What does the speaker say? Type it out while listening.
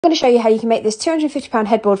I'm going to show you how you can make this £250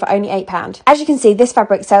 headboard for only £8. As you can see, this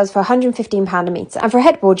fabric sells for £115 a metre, and for a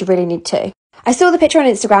headboard you really need two. I saw the picture on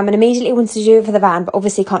Instagram and immediately wanted to do it for the van, but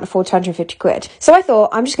obviously can't afford 250 quid. So I thought,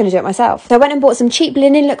 I'm just going to do it myself. So I went and bought some cheap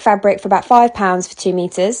linen look fabric for about £5 for 2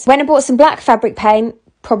 metres. Went and bought some black fabric paint,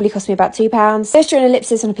 probably cost me about £2. Just drew an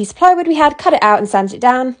ellipsis on a piece of plywood we had, cut it out and sanded it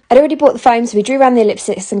down. I'd already bought the foam, so we drew around the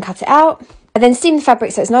ellipsis and cut it out. I then steamed the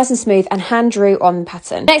fabric so it's nice and smooth and hand drew on the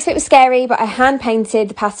pattern. Next bit was scary, but I hand painted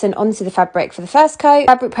the pattern onto the fabric for the first coat.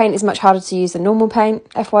 Fabric paint is much harder to use than normal paint,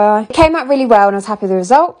 FYI. It came out really well and I was happy with the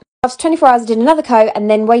result. After 24 hours I did another coat and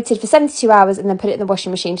then waited for 72 hours and then put it in the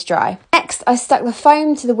washing machine to dry. Next I stuck the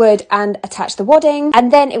foam to the wood and attached the wadding,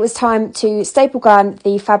 and then it was time to staple gun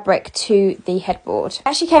the fabric to the headboard. It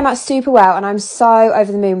actually came out super well and I'm so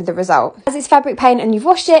over the moon with the result. As it's fabric paint and you've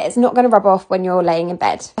washed it, it's not going to rub off when you're laying in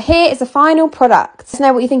bed. Here is the final product. Let us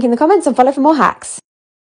know what you think in the comments and follow for more hacks.